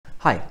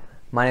Hi,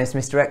 my name is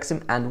Mr.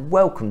 Exum and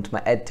welcome to my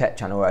EdTech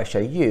channel where I show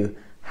you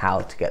how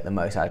to get the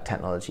most out of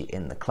technology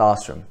in the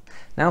classroom.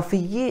 Now for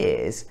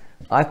years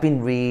I've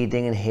been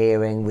reading and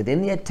hearing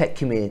within the EdTech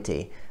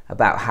community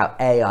about how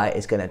AI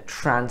is going to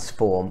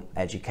transform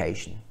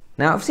education.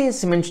 Now I've seen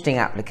some interesting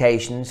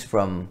applications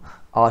from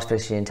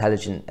artificial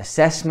intelligence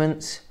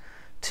assessments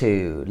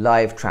to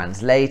live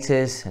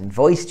translators and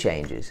voice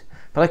changes,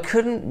 but I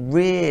couldn't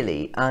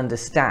really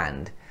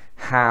understand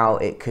how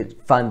it could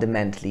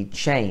fundamentally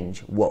change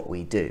what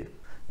we do.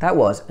 That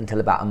was until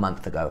about a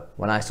month ago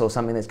when I saw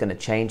something that's going to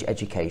change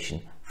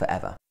education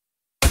forever.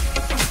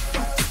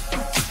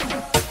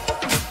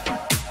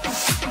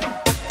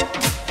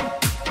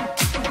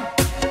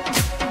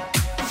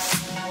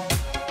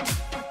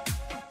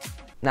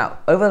 Now,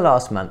 over the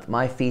last month,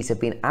 my feeds have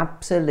been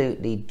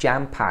absolutely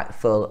jam-packed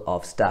full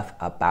of stuff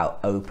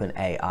about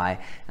OpenAI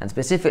and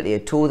specifically a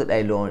tool that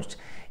they launched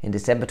in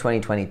December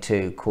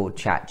 2022 called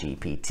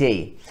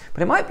ChatGPT.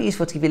 But it might be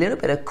useful to give you a little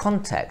bit of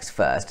context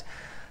first.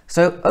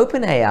 So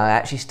OpenAI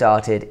actually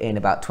started in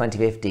about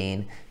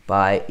 2015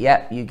 by,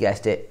 yep, you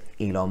guessed it,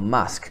 Elon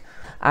Musk.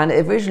 And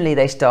originally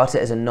they started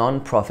as a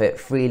non-profit,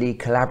 freely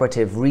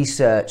collaborative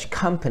research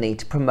company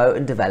to promote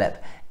and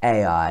develop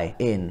AI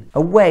in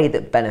a way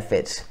that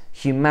benefits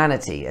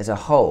humanity as a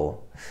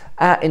whole.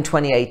 In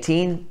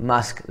 2018,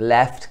 Musk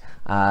left.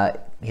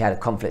 He had a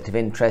conflict of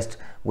interest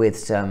with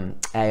some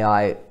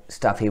AI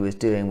stuff he was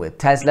doing with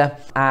Tesla,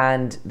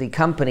 and the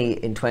company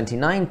in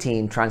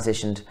 2019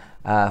 transitioned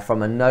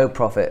from a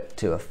no-profit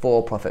to a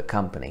for-profit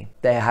company.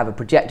 They have a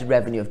projected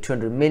revenue of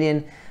 200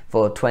 million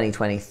for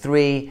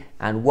 2023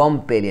 and 1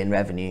 billion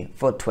revenue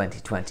for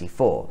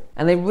 2024.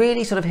 And they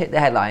really sort of hit the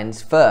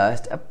headlines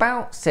first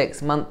about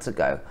 6 months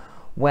ago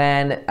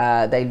when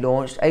they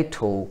launched a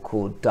tool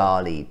called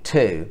DALL-E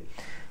 2.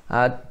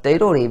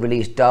 They'd already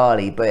released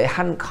DALL-E, but it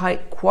hadn't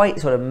quite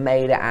sort of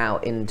made it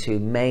out into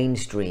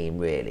mainstream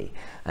really.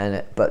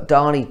 But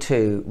DALL-E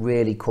 2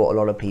 really caught a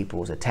lot of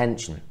people's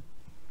attention.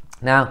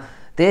 Now,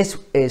 this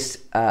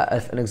is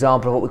an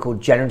example of what we call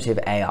generative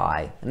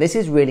AI. And this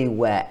is really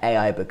where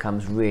AI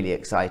becomes really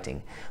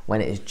exciting,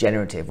 when it is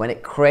generative, when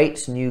it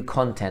creates new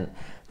content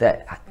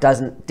that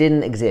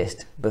didn't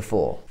exist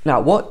before.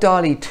 Now, what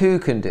DALL-E 2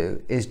 can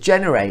do is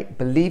generate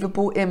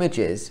believable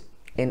images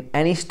in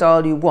any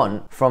style you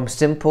want from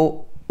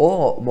simple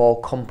or more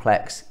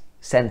complex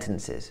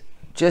sentences.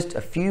 Just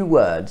a few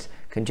words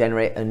can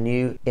generate a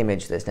new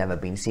image that's never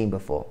been seen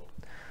before.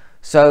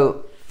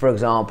 So, for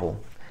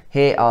example,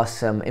 here are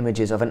some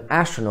images of an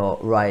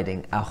astronaut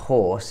riding a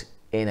horse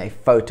in a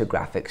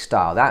photographic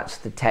style. That's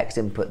the text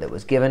input that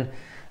was given,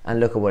 and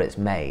look at what it's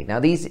made. Now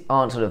these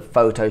aren't sort of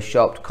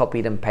photoshopped,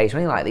 copied and pasted, or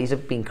anything like that. These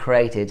have been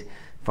created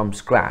from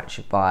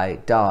scratch by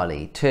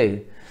DALL-E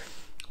 2.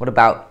 What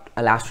about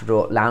an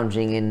astronaut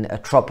lounging in a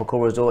tropical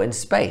resort in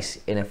space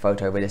in a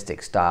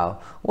photorealistic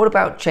style? What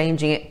about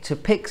changing it to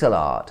pixel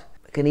art?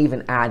 We can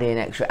even add in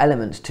extra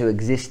elements to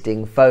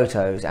existing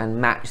photos and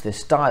match the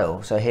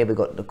style. So here we've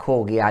got the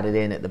corgi added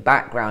in at the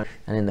background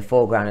and in the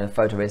foreground in a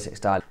photorealistic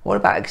style. What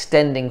about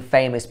extending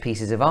famous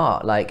pieces of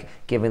art, like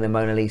giving the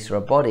Mona Lisa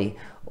a body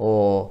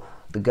or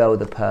the girl with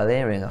the pearl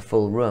earring a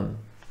full room?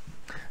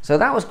 So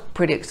that was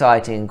pretty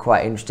exciting and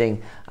quite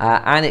interesting,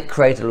 and it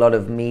created a lot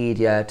of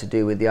media to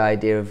do with the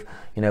idea of,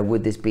 you know,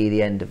 would this be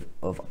the end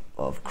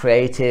of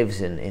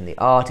creatives in the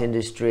art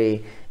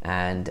industry,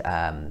 and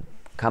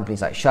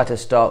companies like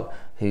Shutterstock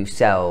who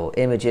sell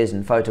images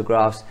and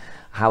photographs,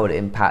 how would it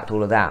impact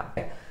all of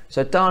that?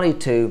 So DALL-E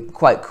 2,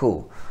 quite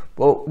cool.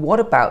 Well, what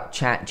about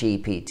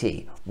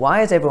ChatGPT?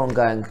 Why is everyone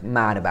going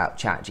mad about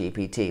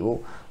ChatGPT?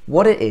 Well,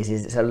 what it is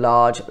it's a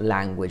large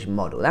language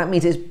model. That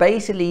means it's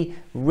basically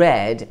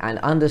read and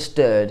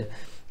understood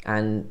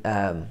and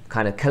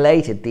kind of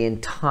collated the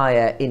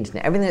entire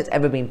internet, everything that's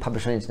ever been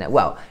published on the internet.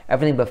 Well,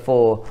 everything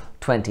before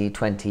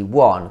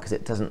 2021, because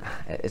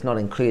it's not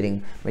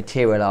including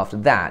material after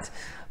that.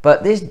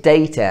 But this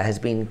data has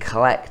been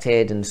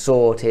collected and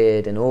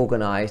sorted and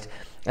organized,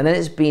 and then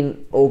it's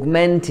been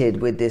augmented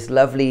with this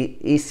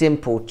lovely,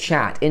 simple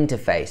chat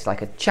interface,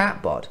 like a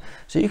chatbot.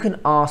 So you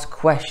can ask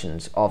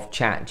questions of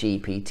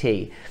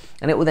ChatGPT,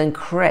 and it will then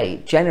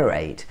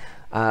generate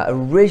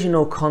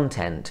original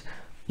content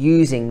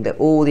using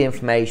all the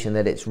information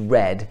that it's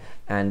read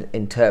and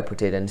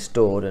interpreted and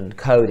stored and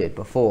coded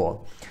before.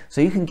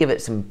 So you can give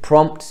it some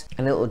prompts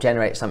and it will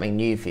generate something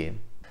new for you.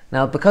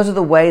 Now, because of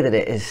the way that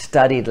it has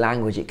studied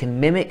language, it can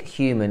mimic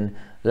human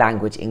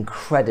language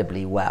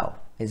incredibly well.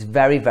 It's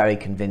very, very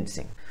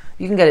convincing.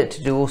 You can get it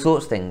to do all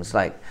sorts of things,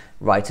 like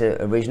write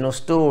an original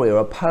story or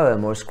a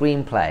poem or a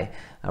screenplay,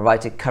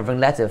 write a covering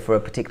letter for a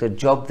particular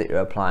job that you're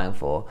applying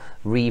for,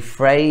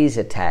 rephrase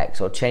a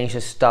text or change the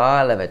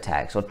style of a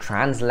text or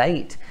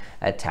translate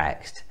a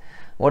text.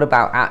 What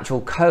about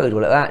actual code?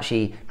 Well, it'll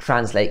actually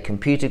translate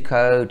computer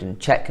code and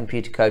check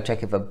computer code,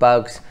 check it for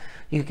bugs.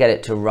 You could get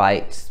it to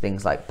write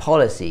things like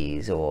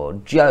policies or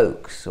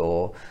jokes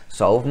or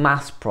solve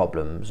maths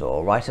problems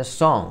or write a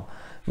song.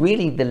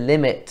 Really, the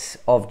limits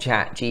of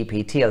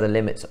ChatGPT are the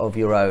limits of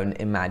your own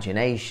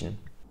imagination.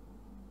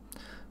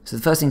 So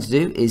the first thing to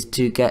do is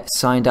to get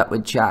signed up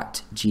with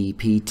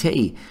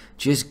ChatGPT.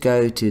 Just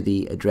go to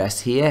the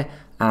address here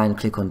and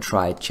click on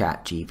Try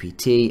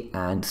ChatGPT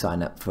and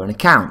sign up for an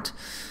account.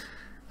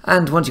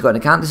 And once you've got an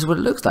account, this is what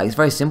it looks like. It's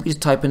very simple. You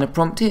just type in a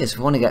prompt here. So if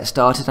I want to get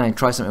started and I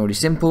try something really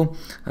simple,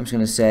 I'm just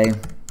going to say,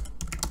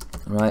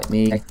 write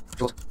me.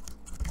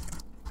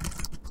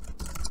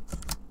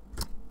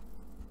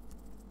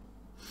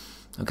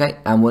 Okay,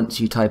 and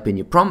once you type in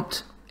your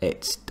prompt,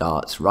 it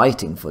starts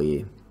writing for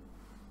you.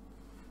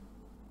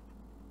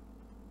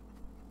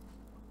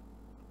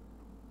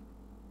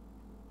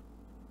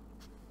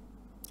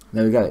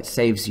 There we go, it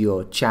saves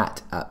your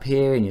chat up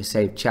here in your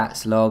saved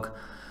chats log.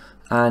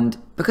 And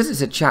because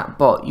it's a chat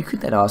bot, you could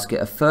then ask it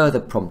a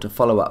further prompt, a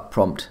follow-up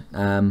prompt.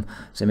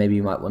 So maybe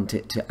you might want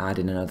it to add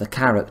in another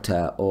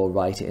character or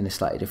write it in a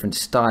slightly different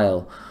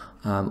style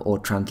or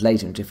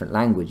translate it in a different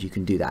language. You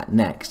can do that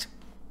next.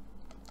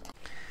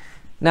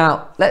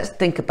 Now, let's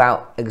think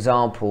about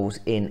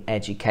examples in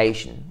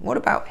education. What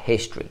about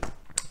history?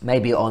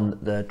 Maybe on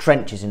the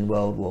trenches in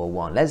World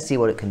War I. Let's see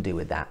what it can do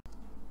with that.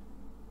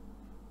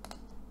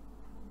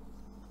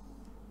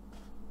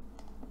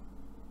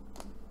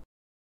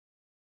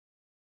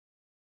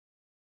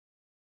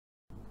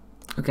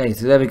 Okay,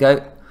 so there we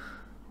go.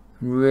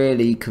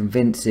 Really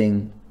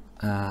convincing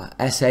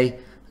essay.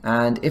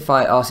 And if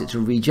I asked it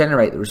to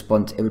regenerate the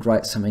response, it would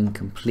write something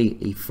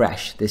completely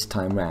fresh this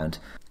time round.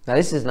 Now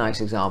this is a nice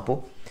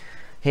example.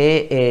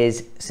 Here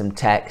is some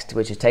text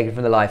which is taken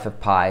from the life of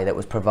Pi that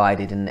was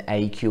provided in the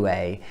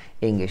AQA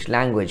English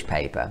language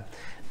paper.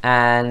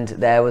 And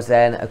there was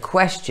then a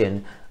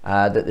question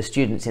that the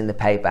students in the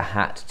paper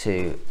had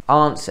to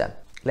answer.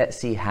 Let's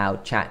see how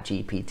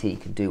ChatGPT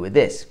can do with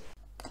this.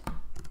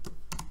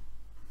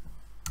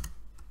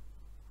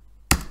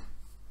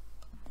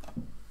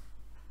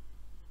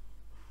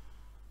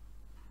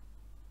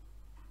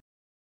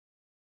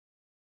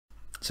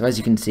 So as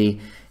you can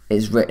see,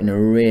 it's written a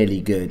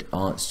really good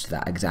answer to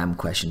that exam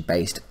question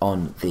based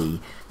on the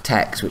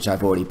text which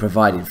I've already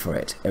provided for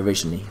it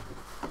originally.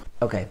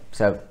 Okay,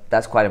 so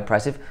that's quite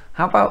impressive.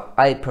 How about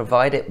I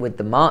provide it with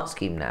the mark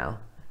scheme now,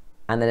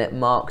 and then it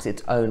marks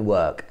its own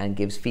work and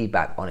gives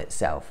feedback on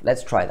itself.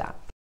 Let's try that.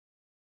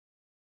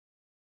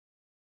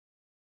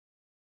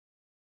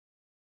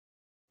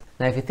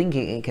 Now, if you're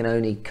thinking it can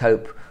only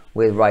cope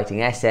with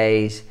writing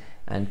essays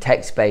and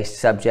text-based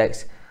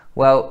subjects,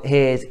 well,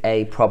 here's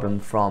a problem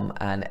from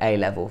an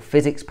A-level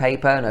physics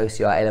paper, an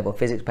OCR A-level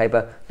physics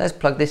paper. Let's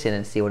plug this in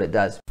and see what it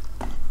does.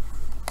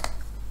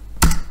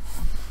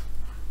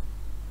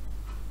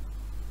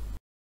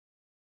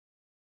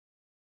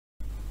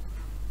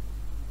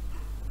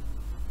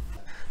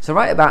 So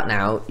right about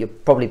now, you're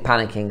probably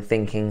panicking,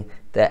 thinking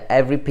that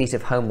every piece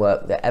of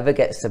homework that ever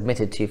gets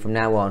submitted to you from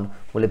now on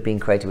will have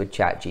been created with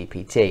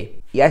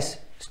ChatGPT. Yes,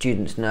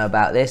 students know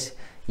about this.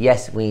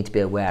 Yes, we need to be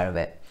aware of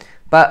it.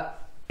 But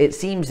it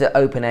seems that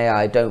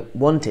OpenAI don't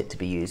want it to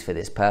be used for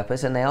this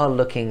purpose, and they are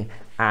looking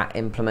at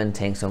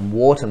implementing some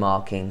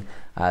watermarking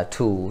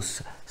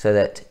tools so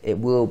that it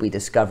will be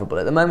discoverable.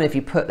 At the moment, if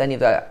you put any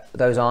of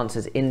those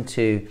answers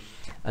into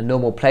a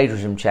normal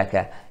plagiarism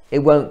checker, it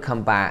won't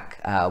come back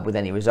with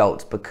any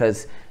results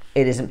because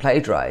it isn't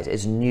plagiarized.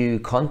 It's new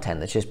content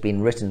that's just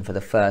been written for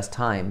the first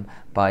time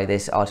by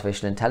this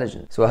artificial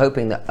intelligence. So we're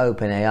hoping that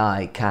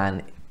OpenAI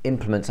can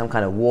implement some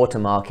kind of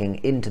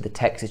watermarking into the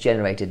text that's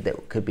generated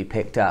that could be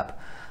picked up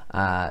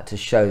to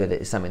show that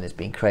it is something that's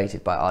been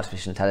created by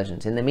artificial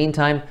intelligence. In the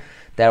meantime,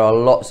 there are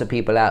lots of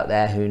people out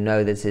there who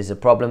know this is a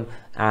problem,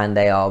 and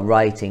they are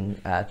writing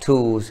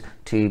tools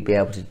to be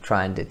able to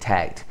try and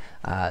detect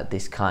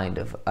this kind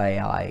of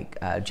AI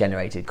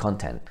generated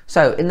content.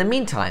 So in the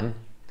meantime,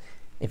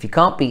 if you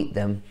can't beat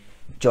them,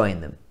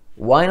 join them.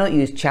 Why not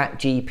use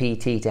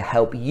ChatGPT to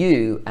help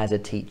you as a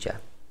teacher?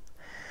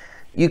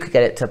 You could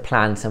get it to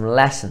plan some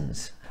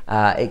lessons.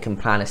 It can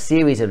plan a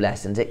series of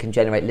lessons. It can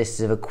generate lists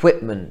of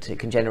equipment. It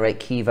can generate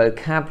key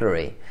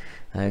vocabulary,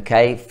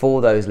 okay, for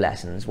those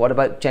lessons. What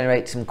about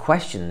generate some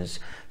questions?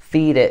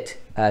 Feed it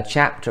a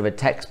chapter of a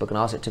textbook and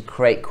ask it to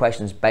create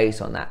questions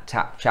based on that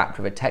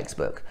chapter of a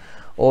textbook.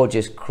 Or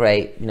just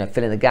create,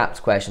 fill in the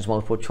gaps questions,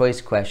 multiple choice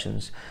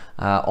questions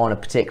on a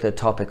particular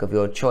topic of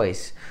your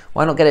choice.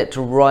 Why not get it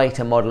to write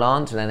a model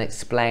answer and then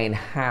explain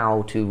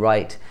how to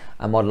write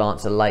a model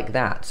answer like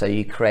that? So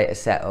you create a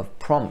set of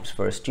prompts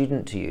for a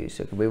student to use.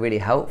 So it can be really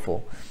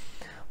helpful.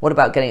 What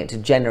about getting it to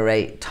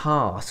generate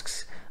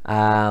tasks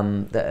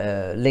that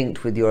are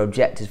linked with your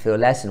objectives for your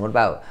lesson? What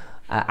about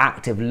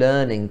active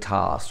learning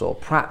tasks or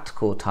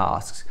practical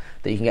tasks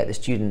that you can get the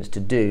students to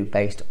do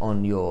based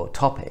on your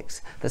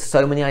topics? There's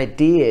so many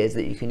ideas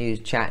that you can use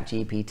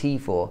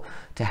ChatGPT for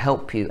to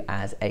help you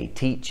as a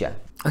teacher.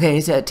 Okay,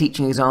 here's a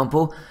teaching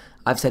example.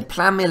 I've said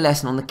plan me a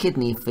lesson on the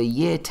kidney for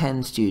year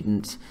 10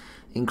 students.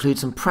 Include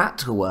some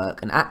practical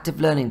work, an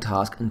active learning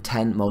task, and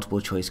 10 multiple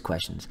choice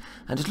questions.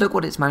 And just look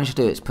what it's managed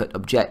to do. It's put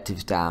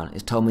objectives down.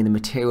 It's told me the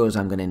materials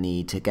I'm going to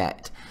need to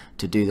get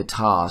to do the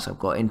task. I've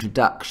got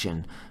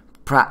introduction,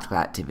 practical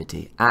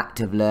activity,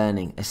 active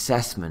learning,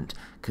 assessment,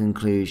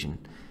 conclusion.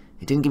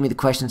 It didn't give me the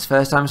questions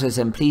first time, so it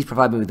said, please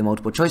provide me with the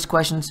multiple choice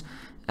questions,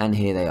 and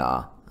here they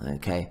are,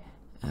 okay,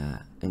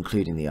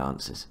 including the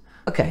answers.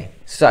 Okay,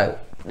 so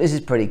this is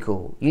pretty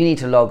cool. You need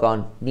to log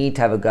on, you need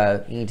to have a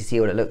go, you need to see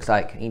what it looks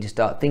like, you need to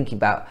start thinking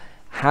about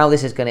how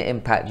this is going to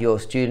impact your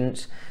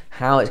students,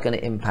 how it's going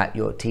to impact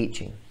your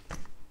teaching.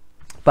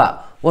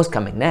 But what's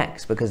coming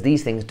next? Because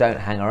these things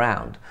don't hang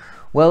around.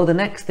 Well, the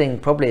next thing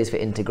probably is for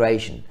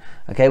integration.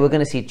 Okay, we're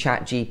going to see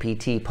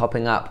ChatGPT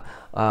popping up,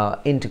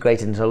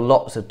 integrated into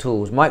lots of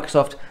tools.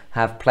 Microsoft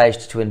have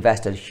pledged to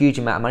invest a huge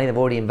amount of money. They've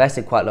already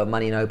invested quite a lot of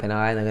money in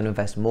OpenAI, and they're going to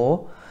invest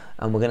more.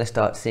 And we're going to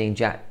start seeing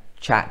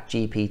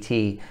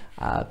ChatGPT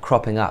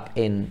cropping up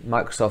in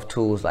Microsoft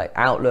tools like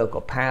Outlook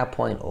or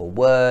PowerPoint or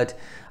Word.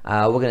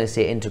 We're going to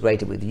see it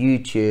integrated with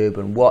YouTube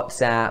and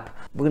WhatsApp.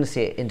 We're going to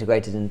see it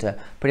integrated into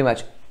pretty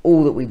much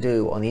all that we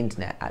do on the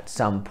internet at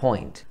some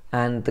point.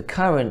 And the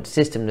current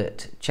system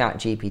that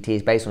ChatGPT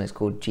is based on is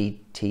called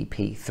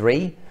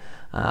GTP3,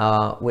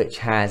 which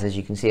has, as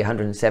you can see,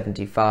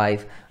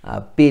 175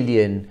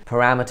 billion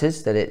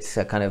parameters that it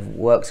kind of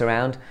works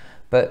around.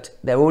 But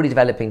they're already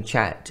developing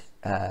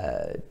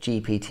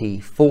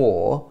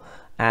GPT-4,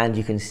 and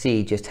you can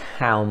see just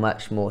how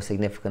much more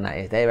significant that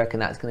is. They reckon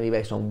that's going to be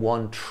based on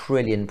 1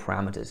 trillion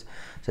parameters.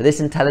 So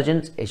this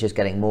intelligence is just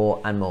getting more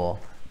and more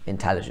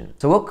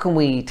intelligent. So what can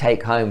we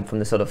take home from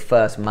the sort of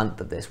first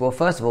month of this? Well,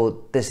 first of all,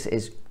 this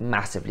is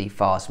massively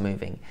fast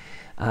moving.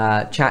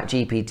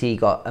 ChatGPT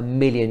got 1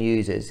 million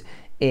users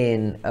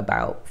in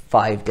about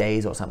 5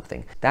 days or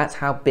something. That's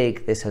how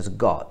big this has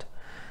got.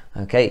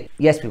 Okay,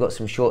 yes, we've got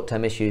some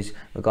short-term issues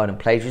regarding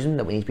plagiarism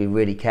that we need to be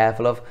really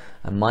careful of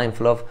and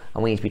mindful of,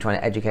 and we need to be trying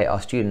to educate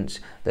our students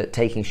that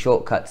taking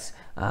shortcuts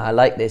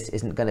like this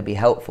isn't going to be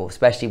helpful,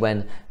 especially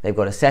when they've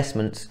got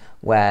assessments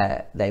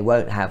where they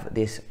won't have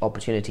this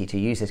opportunity to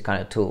use this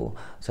kind of tool,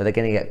 so they're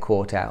going to get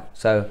caught out.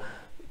 So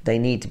they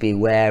need to be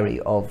wary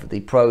of the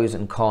pros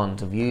and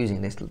cons of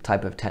using this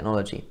type of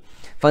technology.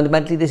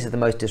 Fundamentally, this is the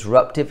most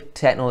disruptive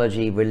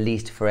technology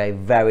released for a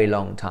very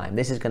long time.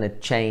 This is going to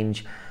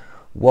change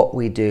what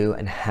we do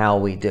and how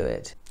we do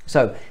it.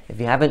 So if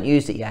you haven't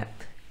used it yet,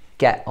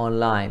 get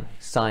online,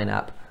 sign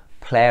up,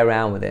 play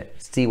around with it,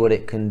 see what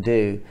it can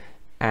do,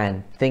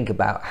 and think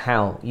about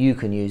how you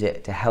can use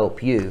it to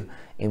help you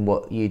in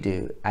what you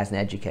do as an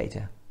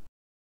educator.